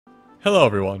Hello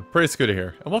everyone, Pretty Scooter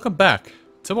here, and welcome back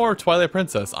to more Twilight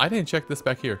Princess. I didn't check this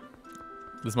back here.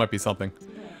 This might be something.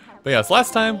 But yes,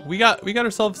 last time we got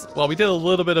ourselves, well, we did a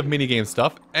little bit of minigame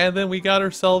stuff, and then we got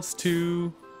ourselves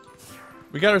into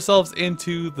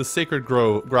the Sacred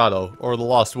Grotto, or the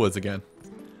Lost Woods again.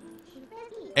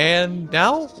 And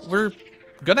now we're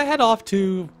gonna head off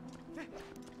to,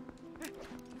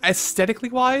 aesthetically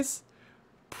wise,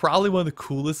 probably one of the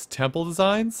coolest temple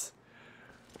designs.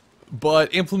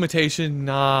 But implementation,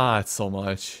 not so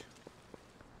much.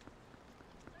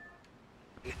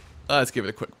 Let's give it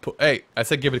a quick push. Hey, I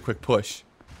said give it a quick push.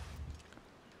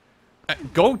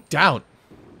 Go down.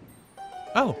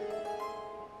 Oh.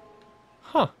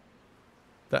 Huh.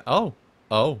 That. Oh.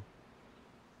 Oh.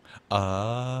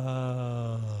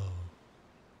 Oh.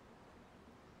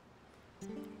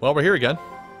 Well, we're here again.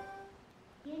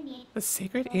 The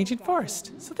Sacred Ancient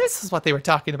Forest. So this is what they were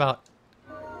talking about.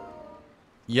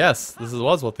 Yes, this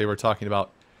was what they were talking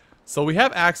about. So we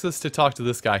have access to talk to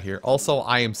this guy here. Also,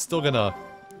 I am still gonna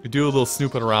do a little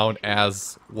snooping around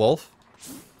as Wolf.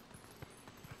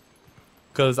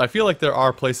 Because I feel like there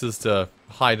are places to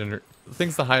hide under,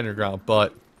 things to hide underground,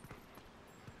 but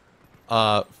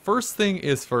first thing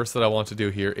is first that I want to do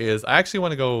here is I actually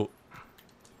want to go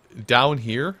down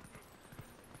here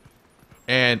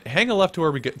and hang a left to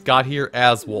where we got here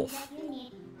as Wolf.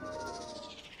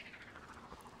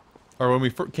 Or when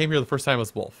we came here the first time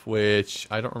as Wolf, which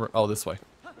I don't remember. Oh, this way.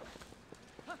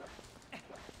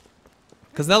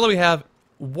 Because now that we have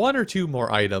one or two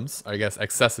more items, I guess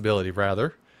accessibility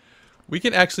rather, we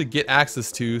can actually get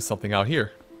access to something out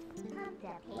here.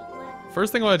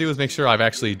 First thing I want to do is make sure I've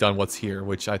actually done what's here,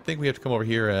 which I think we have to come over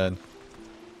here and...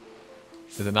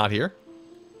 Is it not here?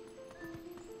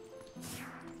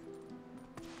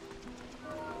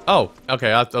 Oh,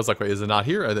 okay. I was like, wait, is it not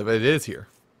here? It is here.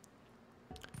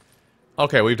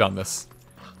 Okay, we've done this.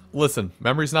 Listen,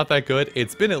 memory's not that good.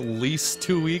 It's been at least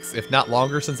 2 weeks, if not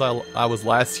longer, since I was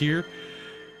last here.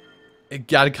 It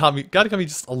gotta cut me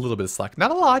just a little bit of slack. Not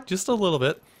a lot, just a little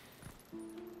bit.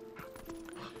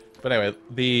 But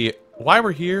anyway, why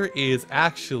we're here is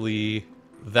actually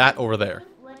that over there.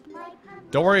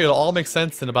 Don't worry, it'll all make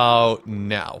sense in about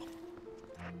now.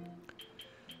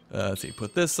 Let's see,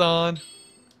 put this on.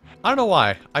 I don't know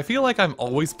why. I feel like I'm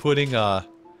always putting my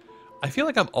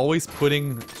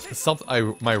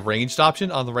ranged option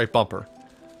on the right bumper.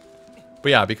 But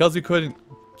yeah, because we couldn't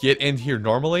get in here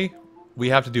normally, we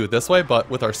have to do it this way, but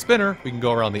with our spinner, we can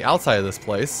go around the outside of this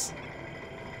place.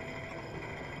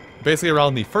 Basically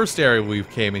around the first area we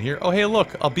came in here. Oh hey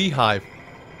look, a beehive.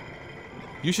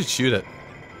 You should shoot it.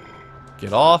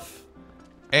 Get off.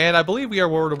 And I believe we are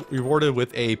rewarded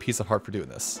with a piece of heart for doing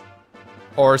this.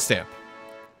 Or a stamp.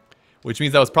 Which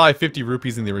means that was probably 50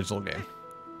 rupees in the original game.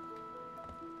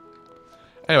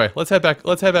 Anyway, let's head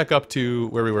back up to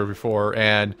where we were before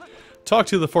and talk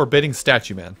to the forbidding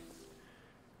statue man.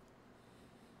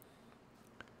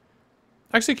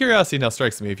 Actually, curiosity now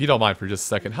strikes me, if you don't mind for just a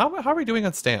second. How are we doing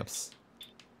on stamps?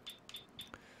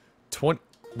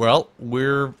 Well,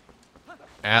 we're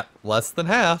at less than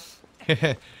half.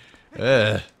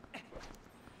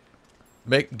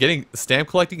 Getting stamp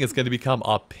collecting is going to become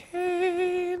a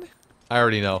pain. I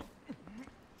already know.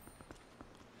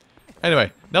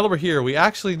 Anyway, now that we're here, we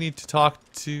actually need to talk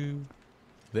to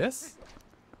this?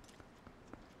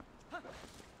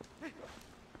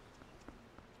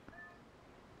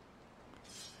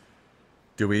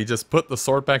 Do we just put the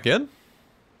sword back in?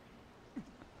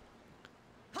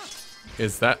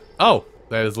 Is that... Oh,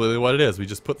 that is literally what it is. We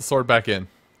just put the sword back in.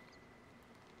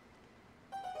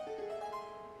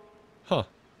 Huh.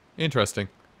 Interesting.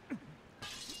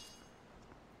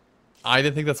 I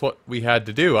didn't think that's what we had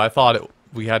to do. I thought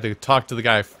we had to talk to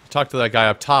that guy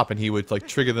up top, and he would like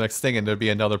trigger the next thing, and there'd be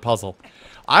another puzzle.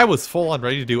 I was full on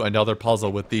ready to do another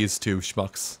puzzle with these two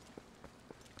schmucks.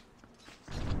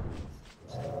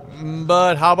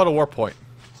 But how about a warp point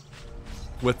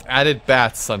with added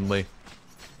bats suddenly?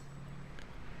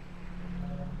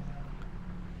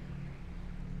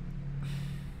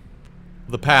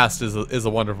 The past is a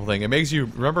wonderful thing. It makes you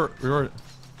remember.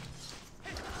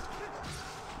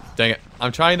 Dang it!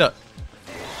 I'm trying to.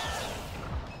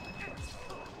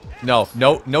 No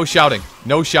shouting.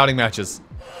 No shouting matches.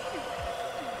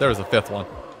 There was a fifth one.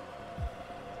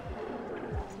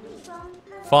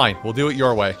 Fine, we'll do it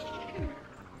your way.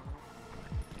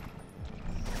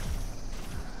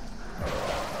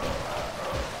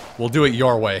 We'll do it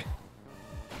your way.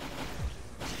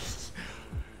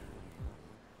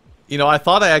 You know, I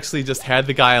thought I actually just had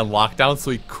the guy on lockdown so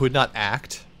he could not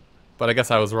act. But I guess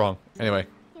I was wrong. Anyway.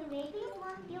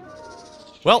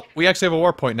 Well, we actually have a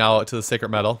warp point now to the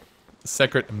Sacred Meadow.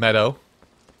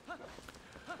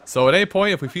 So at any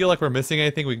point, if we feel like we're missing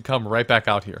anything, we can come right back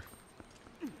out here.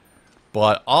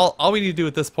 But all we need to do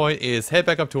at this point is head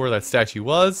back up to where that statue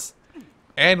was,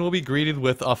 and we'll be greeted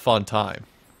with a fun time.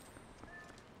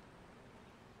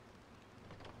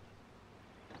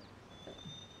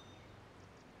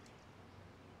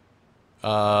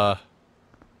 Oh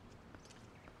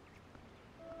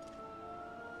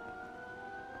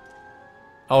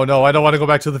no, I don't want to go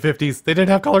back to the 50s. They didn't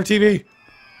have color TV.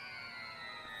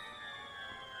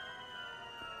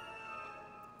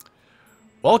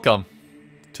 Welcome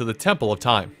to the Temple of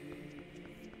Time.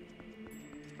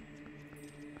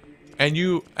 And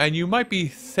you might be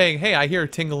saying, "Hey, I hear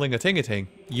ting-a-ling-a-ting-a-ting."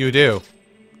 You do.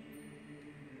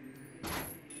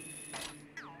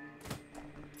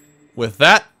 With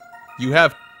that, you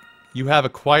have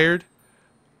acquired,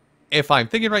 if I'm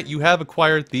thinking right, you have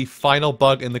acquired the final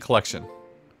bug in the collection.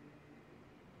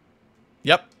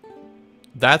 Yep.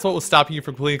 That's what was stopping you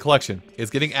from completing the collection, is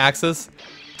getting access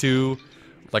to,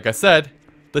 like I said,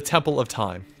 the Temple of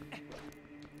Time.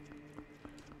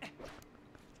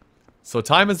 So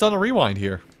time has done a rewind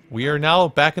here. We are now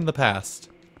back in the past.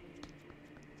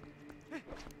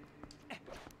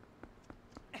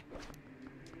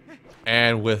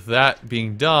 And with that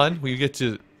being done, we get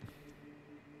to...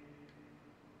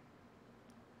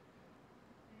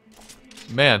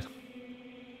 Man.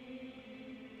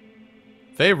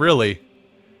 They really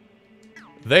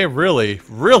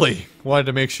wanted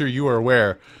to make sure you were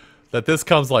aware that this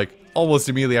comes like almost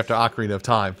immediately after Ocarina of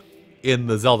Time in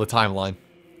the Zelda timeline.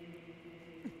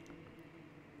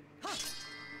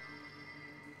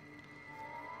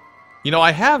 You know,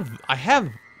 I have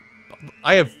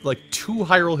like 2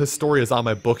 Hyrule Historias on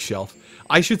my bookshelf.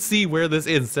 I should see where this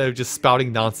is instead of just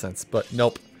spouting nonsense, but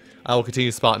nope. I will continue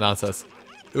to spout nonsense.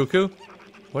 Uku?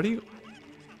 What are you...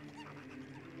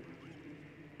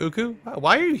 Uku?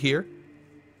 Why are you here?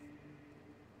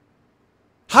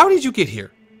 How did you get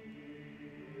here?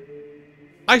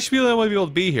 I should be the only one to be able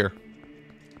to be here.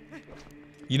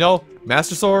 You know,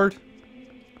 Master Sword?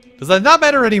 Does that not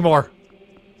matter anymore?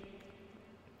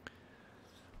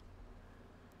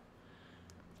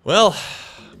 Well,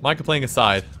 my complaining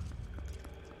aside,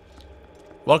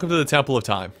 welcome to the Temple of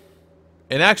Time.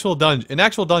 An actual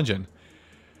dungeon.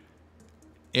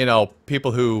 You know,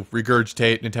 people who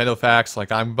regurgitate Nintendo facts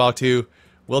like I'm about to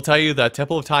will tell you that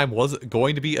Temple of Time was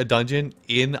going to be a dungeon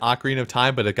in Ocarina of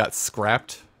Time, but it got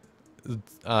scrapped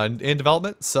in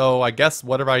development. So I guess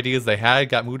whatever ideas they had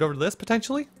got moved over to this,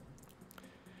 potentially?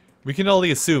 We can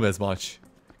only assume as much,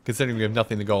 considering we have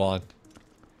nothing to go on.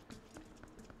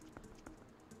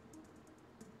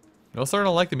 No, sir, I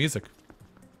don't like the music.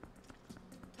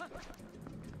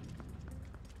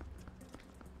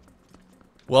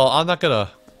 Well, I'm not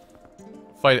gonna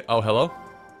fight. Oh, hello?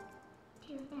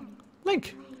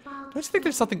 Link! Don't you think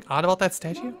there's something odd about that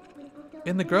statue?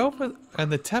 In the grove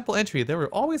and the temple entry, there were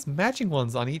always matching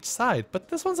ones on each side, but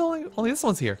this one's only this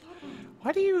one's here.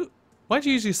 Why don't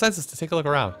you use your senses to take a look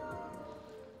around?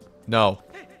 No.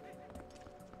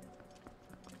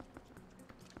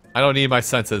 I don't need my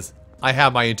senses. I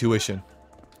have my intuition.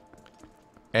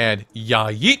 And ya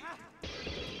yeet.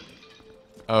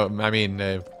 Oh, I mean,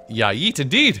 ya yeet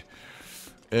indeed.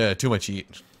 Too much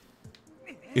yeet.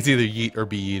 It's either yeet or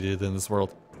be yeeted in this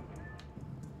world.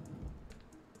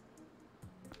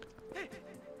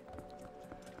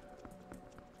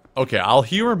 Okay, I'll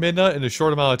humor Midna in a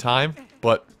short amount of time,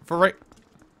 but for right...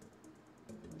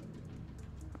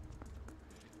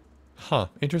 Huh,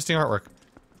 interesting artwork.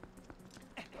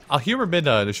 I'll humor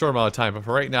Midna in a short amount of time, but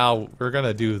for right now, we're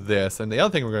gonna do this. And the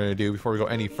other thing we're gonna do before we go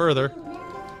any further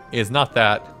is not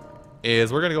that.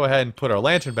 Is we're gonna go ahead and put our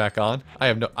lantern back on. I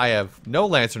have no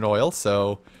lantern oil,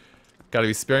 so gotta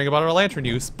be sparing about our lantern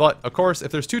use. But of course,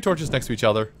 if there's 2 torches next to each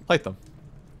other, light them.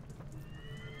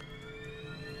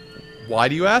 Why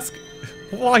do you ask?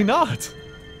 Why not?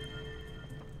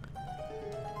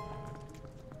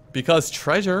 Because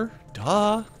treasure,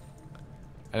 duh.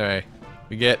 Anyway,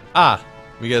 we get a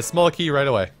small key right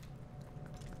away.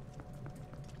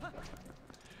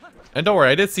 And don't worry,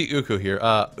 I did see Uku here.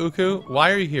 Uku,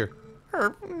 why are you here?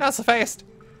 Not so fast.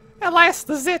 At last,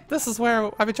 this is it. This is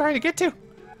where I've been trying to get to.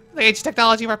 The age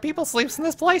technology of our people sleeps in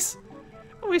this place.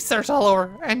 We searched all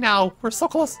over, and now we're so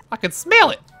close, I can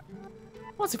smell it.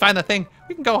 Once we find the thing,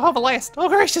 we can go home at last. Oh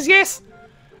gracious, yes!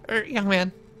 Young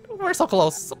man, we're so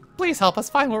close, so please help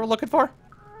us find what we're looking for.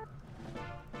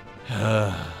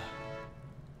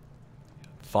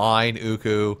 Fine,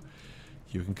 Uku.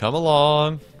 You can come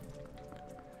along.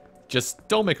 Just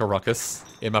don't make a ruckus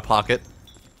in my pocket.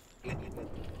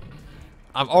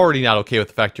 I'm already not okay with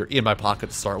the fact you're in my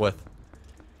pocket to start with.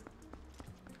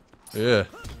 Ugh.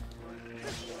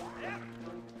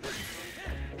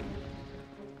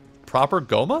 proper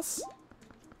gomas?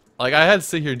 Like, I had to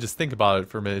sit here and just think about it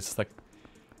for a minute. It's just like,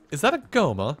 is that a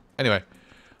goma? Anyway.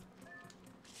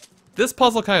 This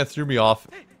puzzle kind of threw me off.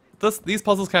 These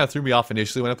puzzles kind of threw me off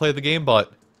initially when I played the game,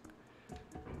 but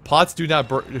pots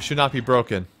should not be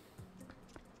broken.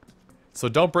 So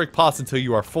don't break pots until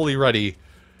you are fully ready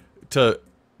to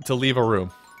leave a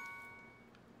room.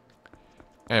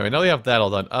 Anyway, now we have that all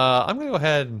done. I'm gonna go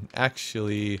ahead and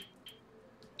actually,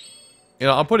 you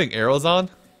know, I'm putting arrows on.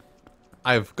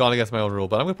 I've gone against my own rule,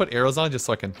 but I'm gonna put arrows on just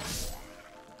so I can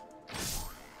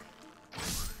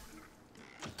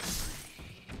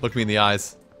look me in the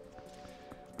eyes.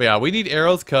 But yeah, we need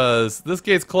arrows because this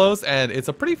gate's closed and it's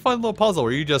a pretty fun little puzzle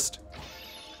where you just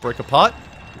break a pot,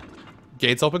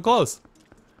 gates open, close.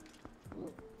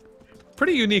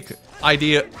 Pretty unique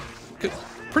idea.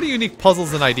 Pretty unique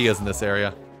puzzles and ideas in this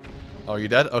area. Oh, you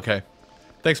dead? Okay.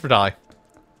 Thanks for dying.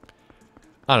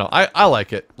 I don't know. I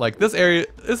like it. Like, this area,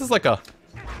 this is like a...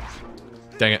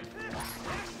 Dang it.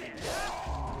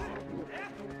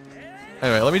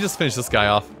 Anyway, let me just finish this guy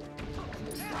off.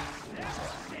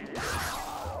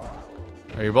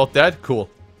 Are you both dead? Cool.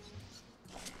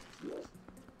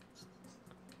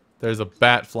 There's a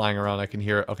bat flying around. I can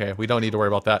hear it. Okay, we don't need to worry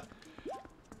about that.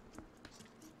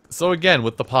 So again,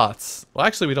 with the pots. Well,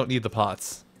 actually, we don't need the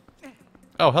pots.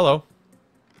 Oh, hello.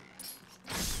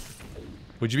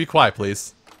 Would you be quiet,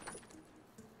 please?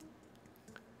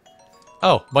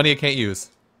 Oh, money I can't use.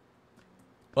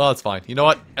 Well, that's fine. You know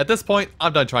what? At this point,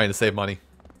 I'm done trying to save money.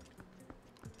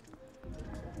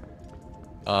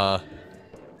 I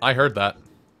heard that.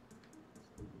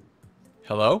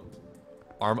 Hello?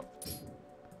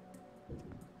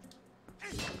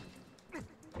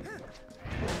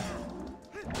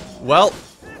 Well,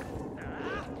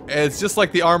 it's just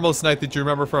like the Armos Knight that you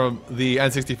remember from the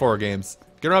N64 games.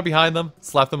 Get around behind them,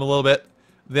 slap them a little bit,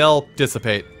 they'll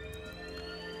dissipate.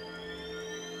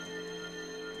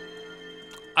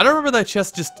 I don't remember that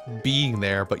chest just being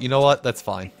there, but you know what? That's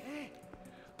fine.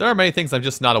 There are many things I'm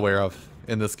just not aware of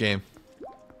in this game.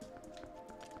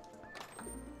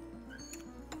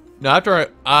 Now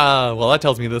after well, that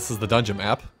tells me this is the dungeon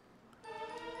map.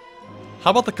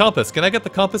 How about the compass? Can I get the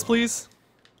compass, please?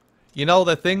 You know,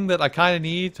 the thing that I kind of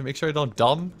need to make sure I don't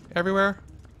dumb everywhere?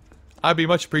 I'd be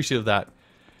much appreciative of that.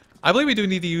 I believe we do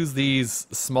need to use these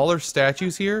smaller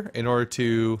statues here in order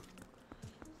to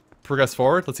progress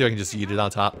forward. Let's see if I can just eat it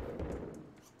on top.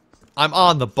 I'm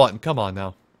on the button. Come on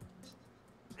now.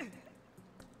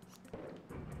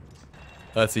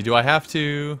 Let's see. Do I have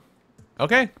to?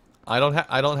 Okay. I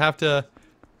don't have to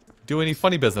do any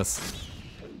funny business.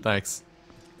 Thanks.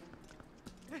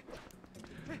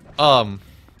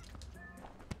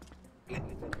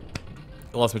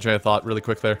 I lost my train of thought really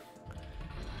quick there.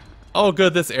 Oh,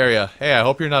 good, this area. Hey, I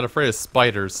hope you're not afraid of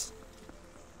spiders.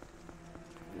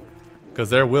 Because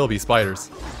there will be spiders.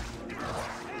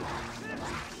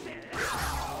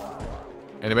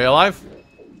 Anybody alive?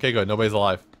 Okay, good. Nobody's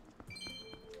alive.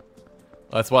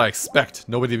 That's what I expect.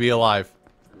 Nobody to be alive.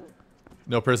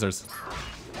 No prisoners.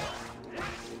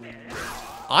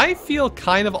 I feel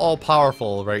kind of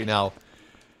all-powerful right now.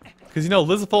 Because, you know,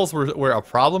 Lizzipoles were a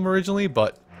problem originally,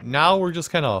 but now we're just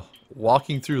kind of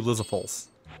walking through Lizzipoles.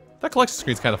 That collection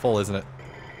screen's kind of full, isn't it?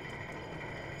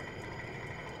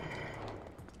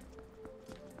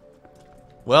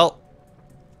 Well,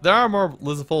 there are more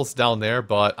Lizzipoles down there,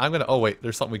 but I'm gonna... Oh, wait,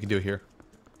 there's something we can do here.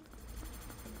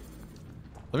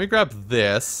 Let me grab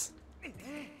this.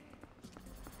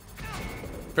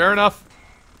 Fair enough.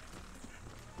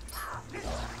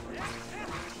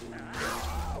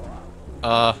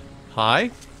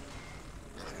 Hi?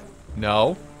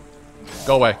 No.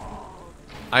 Go away.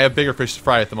 I have bigger fish to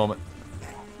fry at the moment.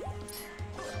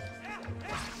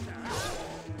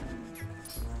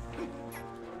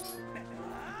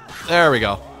 There we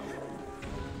go.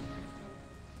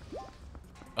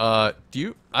 Do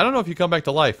you... I don't know if you come back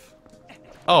to life.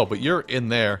 Oh, but you're in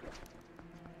there.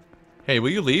 Hey, will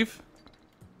you leave?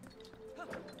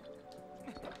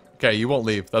 Okay, you won't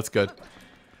leave. That's good.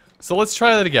 So let's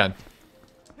try that again.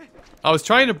 I was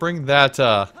trying to bring that,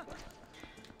 I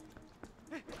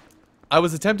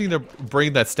was attempting to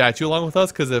bring that statue along with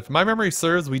us, because if my memory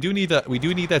serves, we do need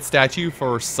that statue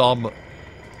for some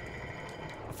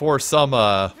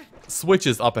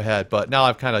switches up ahead, but now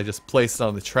I've kind of just placed it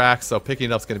on the track, so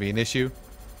picking it up is going to be an issue.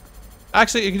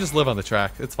 Actually, you can just live on the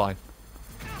track. It's fine.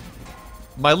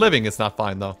 My living is not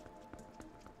fine, though.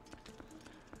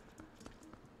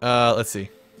 Let's see.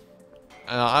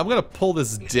 I'm going to pull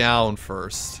this down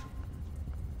first.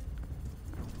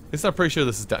 At least I'm pretty sure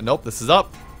this is down. Nope, this is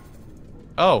up.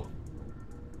 Oh.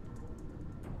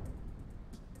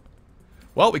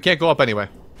 Well, we can't go up anyway.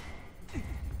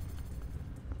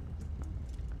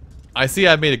 I see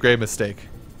I made a grave mistake.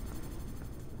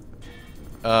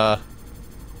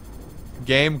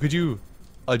 Game, could you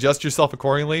adjust yourself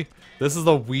accordingly? This is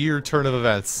a weird turn of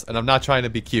events, and I'm not trying to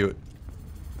be cute.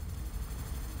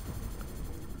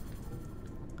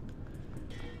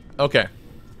 Okay.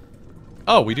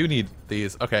 Oh, we do need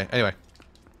these. Okay, anyway.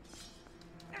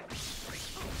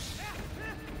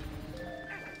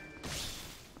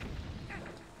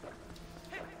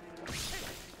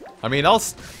 I mean,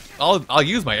 I'll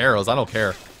use my arrows. I don't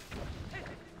care.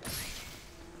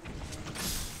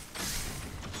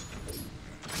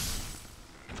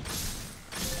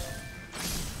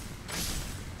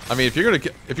 I mean, if you're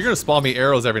gonna spawn me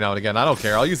arrows every now and again, I don't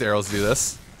care. I'll use arrows to do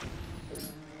this.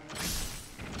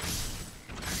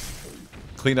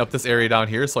 Clean up this area down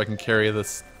here so I can carry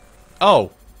this.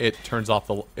 Oh, it turns off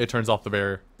the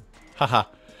barrier. Haha.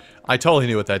 I totally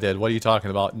knew what that did. What are you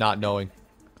talking about? Not knowing.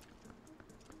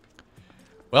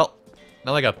 Well,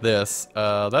 now I got this.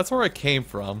 That's where I came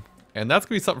from, and that's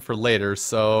gonna be something for later.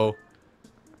 So,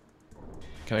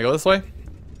 can I go this way?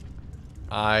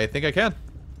 I think I can.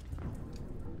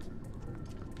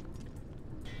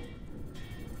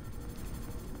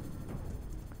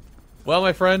 Well,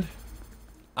 my friend,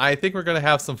 I think we're gonna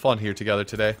have some fun here together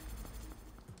today.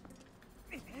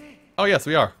 Oh yes,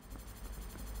 we are.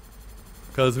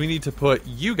 Because we need to put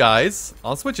you guys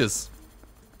on switches.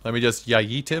 Let me just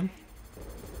yeet him.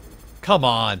 Come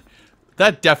on.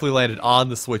 That definitely landed on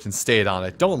the switch and stayed on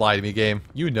it. Don't lie to me, game.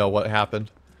 You know what happened.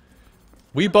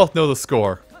 We both know the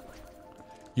score.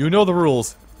 You know the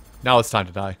rules. Now it's time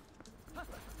to die.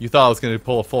 You thought I was going to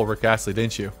pull a full Rick Astley,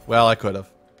 didn't you? Well, I could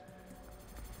have.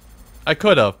 I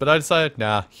could have, but I decided,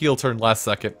 nah, heel turn last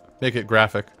second. Make it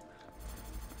graphic.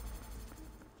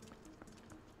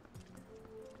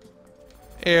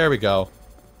 There we go.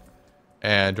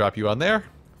 And drop you on there.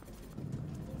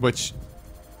 Which,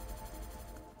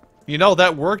 you know,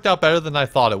 that worked out better than I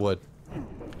thought it would.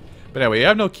 But anyway, you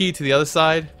have no key to the other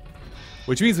side.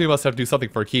 Which means we must have to do something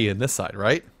for a key in this side,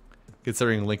 right?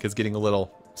 Considering Link is getting a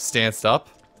little stanced up.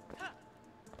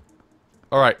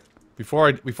 Alright,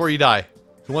 before you die,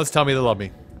 who wants to tell me they love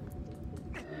me?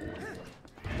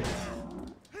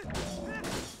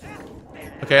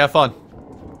 Okay, have fun.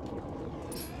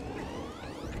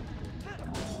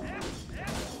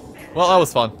 Well, that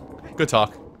was fun. Good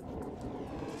talk.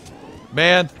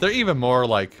 Man, they're even more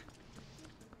like...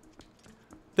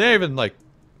 They're even like...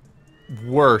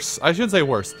 worse. I shouldn't say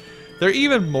worse. They're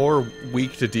even more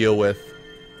weak to deal with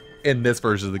in this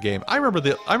version of the game. I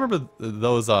remember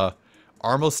those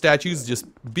Armo statues just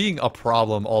being a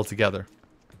problem altogether.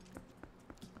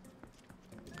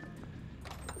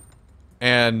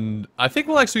 And I think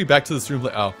we'll actually be back to this room.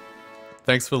 Oh,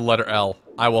 thanks for the letter L.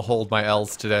 I will hold my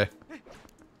L's today.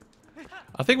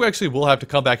 I think we actually will have to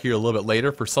come back here a little bit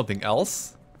later for something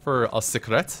else. For a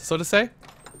secret, so to say.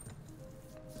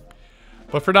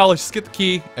 But for now, let's just get the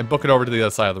key and book it over to the other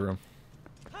side of the room.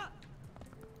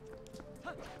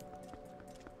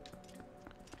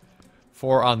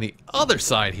 For on the other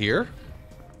side here,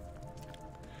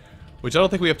 which I don't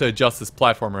think we have to adjust this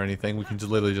platform or anything. We can just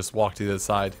literally just walk to the other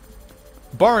side.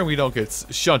 Barring we don't get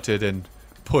shunted and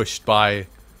pushed by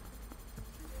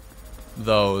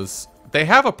those. They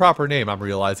have a proper name, I'm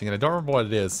realizing, and I don't remember what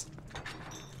it is.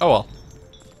 Oh well.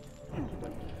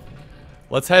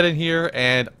 Let's head in here,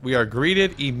 and we are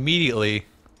greeted immediately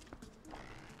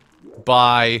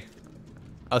by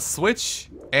a switch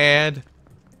and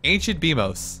ancient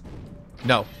Beamos.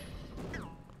 No.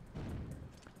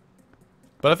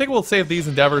 But I think we'll save these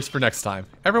endeavors for next time.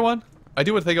 Everyone, I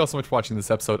do want to thank you all so much for watching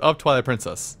this episode of Twilight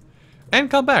Princess.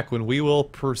 And come back when we will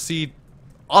proceed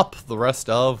up the rest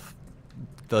of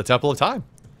the Temple of Time.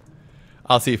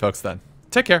 I'll see you folks then.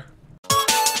 Take care.